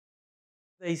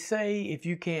They say if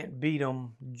you can't beat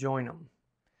them, join them.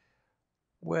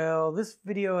 Well, this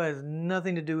video has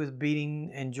nothing to do with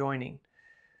beating and joining.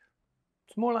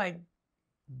 It's more like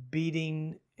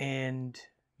beating and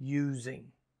using.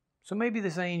 So maybe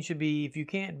the saying should be, if you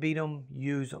can't beat them,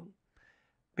 use them.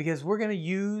 Because we're going to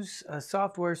use a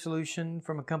software solution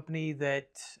from a company that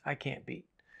I can't beat.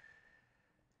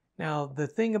 Now, the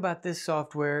thing about this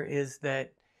software is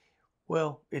that,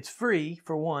 well, it's free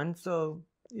for one, so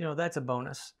that's a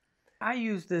bonus. I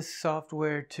use this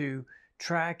software to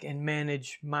track and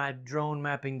manage my drone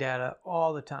mapping data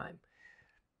all the time.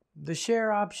 The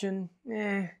share option,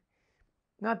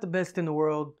 not the best in the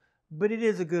world, but it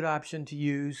is a good option to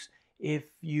use if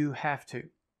you have to.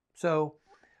 So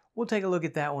we'll take a look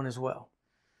at that one as well.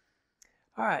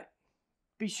 All right,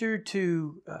 be sure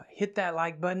to hit that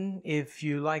like button if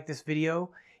you like this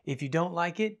video. If you don't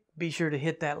like it, be sure to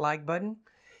hit that like button.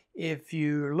 If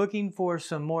you're looking for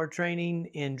some more training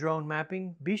in drone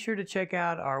mapping, be sure to check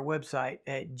out our website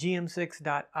at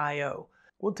gm6.io.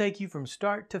 We'll take you from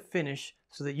start to finish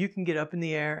so that you can get up in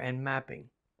the air and mapping.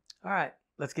 All right,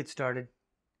 let's get started.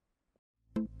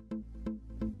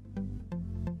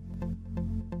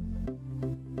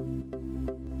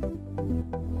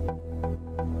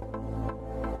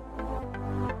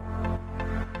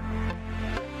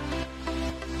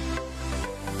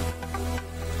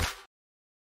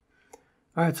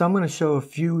 Alright, so I'm going to show a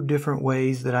few different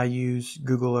ways that I use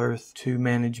Google Earth to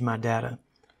manage my data.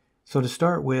 So to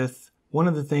start with, one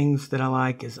of the things that I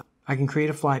like is I can create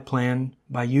a flight plan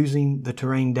by using the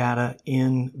terrain data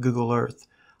in Google Earth.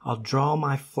 I'll draw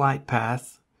my flight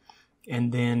path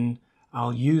and then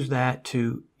I'll use that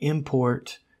to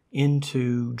import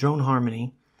into Drone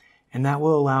Harmony, and that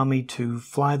will allow me to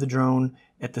fly the drone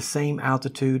at the same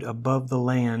altitude above the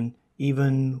land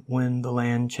even when the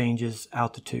land changes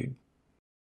altitude.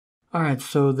 Alright,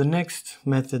 so the next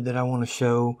method that I want to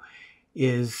show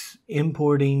is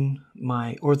importing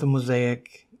my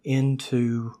orthomosaic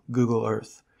into Google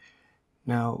Earth.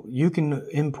 Now, you can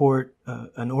import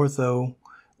an ortho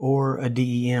or a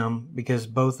DEM because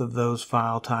both of those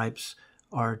file types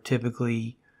are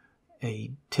typically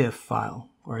a TIFF file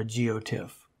or a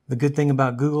GeoTIFF. The good thing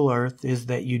about Google Earth is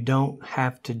that you don't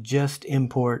have to just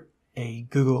import a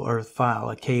Google Earth file,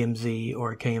 a KMZ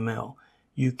or a KML.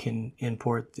 You can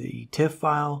import the TIFF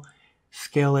file,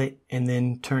 scale it, and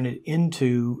then turn it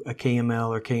into a KML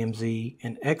or KMZ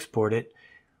and export it,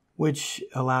 which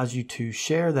allows you to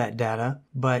share that data.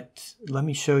 But let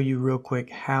me show you real quick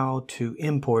how to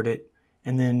import it,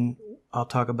 and then I'll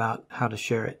talk about how to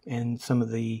share it and some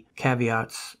of the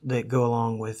caveats that go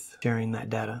along with sharing that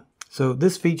data. So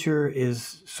this feature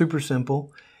is super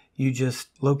simple. You just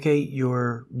locate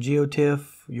your GeoTIFF,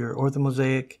 your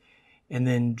orthomosaic, and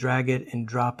then drag it and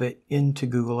drop it into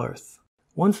Google Earth.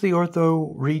 Once the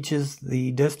ortho reaches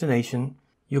the destination,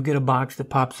 you'll get a box that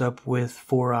pops up with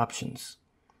 4 options.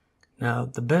 Now,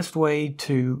 the best way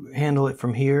to handle it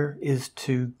from here is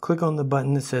to click on the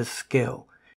button that says Scale.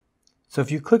 So if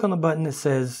you click on the button that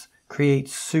says Create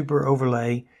Super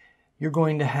Overlay, you're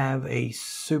going to have a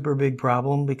super big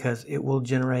problem because it will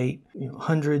generate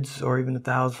hundreds or even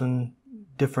 1,000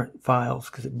 different files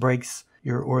because it breaks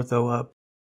your ortho up.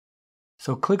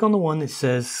 So click on the one that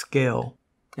says Scale,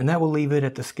 and that will leave it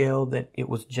at the scale that it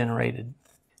was generated.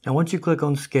 Now once you click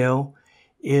on Scale,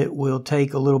 it will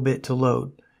take a little bit to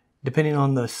load. Depending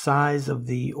on the size of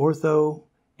the ortho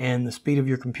and the speed of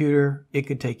your computer, it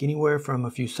could take anywhere from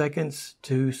a few seconds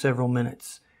to several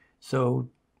minutes. So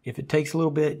if it takes a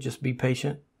little bit, just be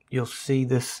patient. You'll see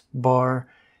this bar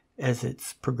as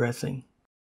it's progressing.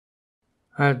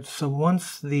 Alright, so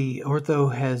once the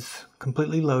ortho has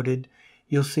completely loaded,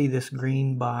 you'll see this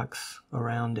green box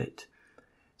around it.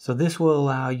 So this will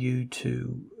allow you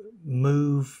to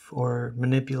move or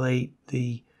manipulate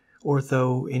the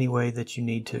ortho any way that you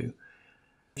need to.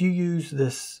 If you use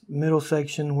this middle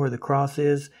section where the cross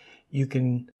is, you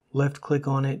can left click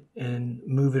on it and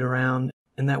move it around,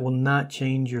 and that will not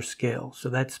change your scale. So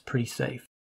that's pretty safe.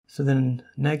 So then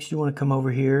next you want to come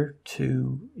over here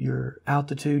to your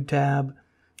altitude tab,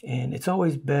 and it's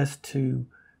always best to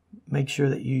make sure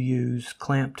that you use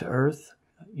clamp to earth.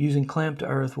 Using clamp to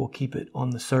earth will keep it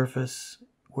on the surface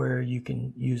where you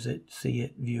can use it, see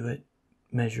it, view it,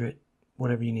 measure it,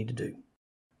 whatever you need to do.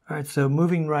 Alright, so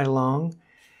moving right along.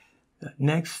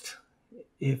 Next,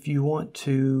 if you want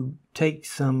to take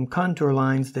some contour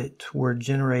lines that were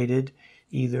generated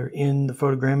either in the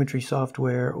photogrammetry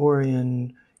software or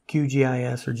in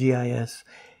QGIS or GIS,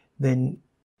 then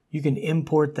you can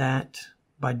import that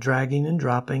by dragging and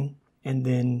dropping, and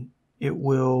then it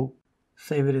will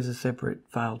save it as a separate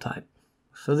file type.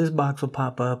 So this box will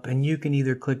pop up and you can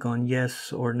either click on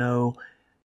yes or no.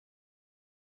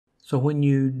 So when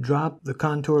you drop the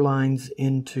contour lines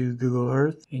into Google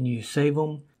Earth and you save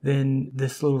them, then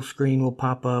this little screen will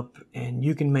pop up and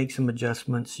you can make some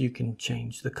adjustments. You can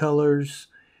change the colors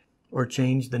or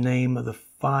change the name of the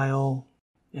file,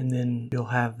 and then you'll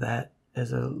have that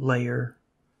as a layer.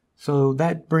 So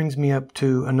that brings me up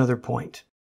to another point.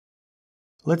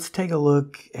 Let's take a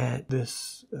look at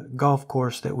this golf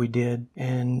course that we did,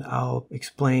 and I'll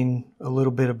explain a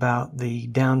little bit about the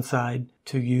downside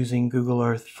to using Google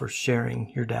Earth for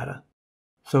sharing your data.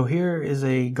 So here is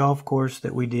a golf course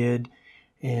that we did,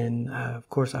 and of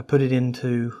course I put it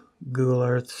into Google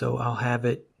Earth, so I'll have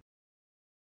it.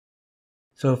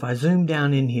 So if I zoom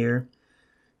down in here,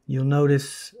 you'll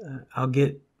notice I'll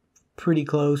get pretty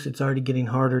close. It's already getting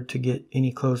harder to get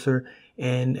any closer,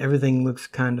 and everything looks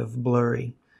kind of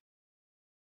blurry.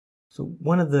 So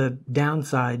one of the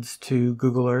downsides to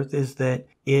Google Earth is that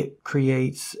it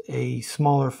creates a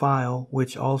smaller file,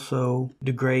 which also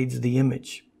degrades the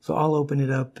image. So I'll open it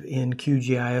up in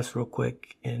QGIS real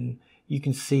quick, and you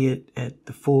can see it at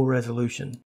the full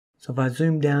resolution. So if I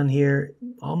zoom down here,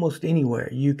 almost anywhere,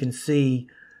 you can see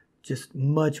just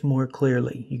much more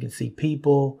clearly. You can see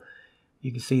people,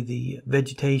 you can see the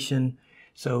vegetation.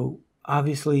 So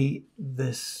obviously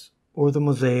this ortho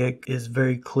mosaic is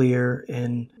very clear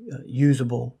and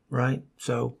usable, right?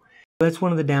 So that's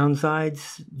one of the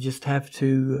downsides. Just have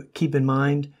to keep in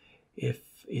mind, if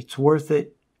it's worth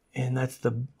it and that's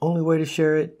the only way to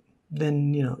share it,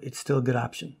 then it's still a good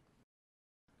option.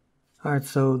 All right,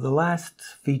 so the last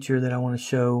feature that I want to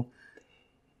show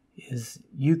is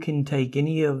you can take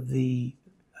any of the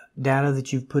data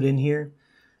that you've put in here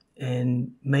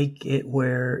and make it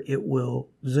where it will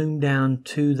zoom down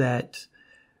to that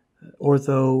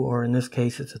ortho, or in this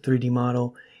case it's a 3D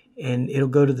model, and it'll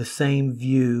go to the same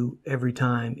view every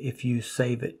time if you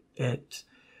save it at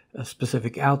a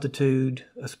specific altitude,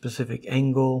 a specific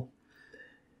angle.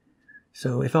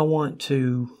 So if I want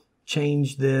to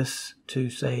change this to,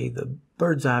 say, the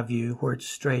bird's eye view where it's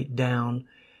straight down,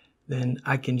 then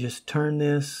I can just turn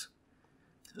this.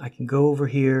 I can go over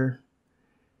here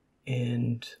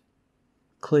and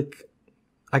click.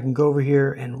 I can go over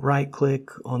here and right click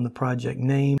on the project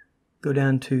name, go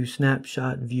down to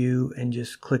Snapshot View and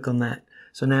just click on that.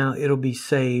 So now it'll be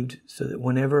saved so that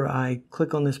whenever I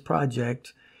click on this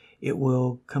project, it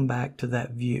will come back to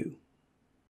that view.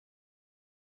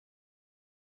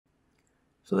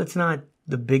 So that's not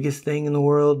the biggest thing in the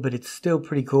world, but it's still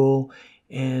pretty cool.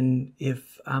 And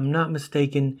if I'm not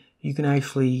mistaken, you can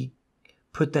actually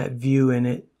put that view in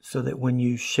it so that when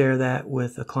you share that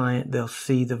with a client, they'll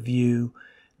see the view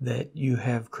that you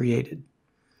have created.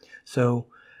 So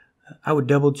I would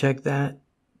double check that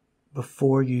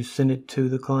before you send it to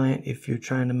the client if you're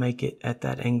trying to make it at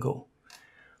that angle.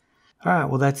 All right,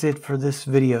 well, that's it for this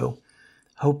video.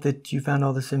 Hope that you found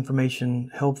all this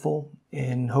information helpful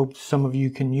and hope some of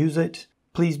you can use it.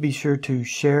 Please be sure to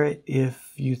share it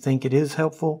if you think it is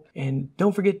helpful. And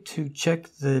don't forget to check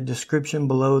the description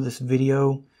below this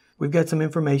video. We've got some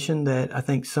information that I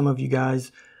think some of you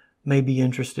guys may be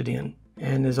interested in.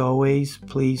 And as always,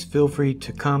 please feel free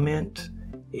to comment.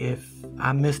 If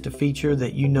I missed a feature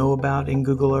that you know about in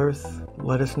Google Earth,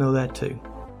 let us know that too.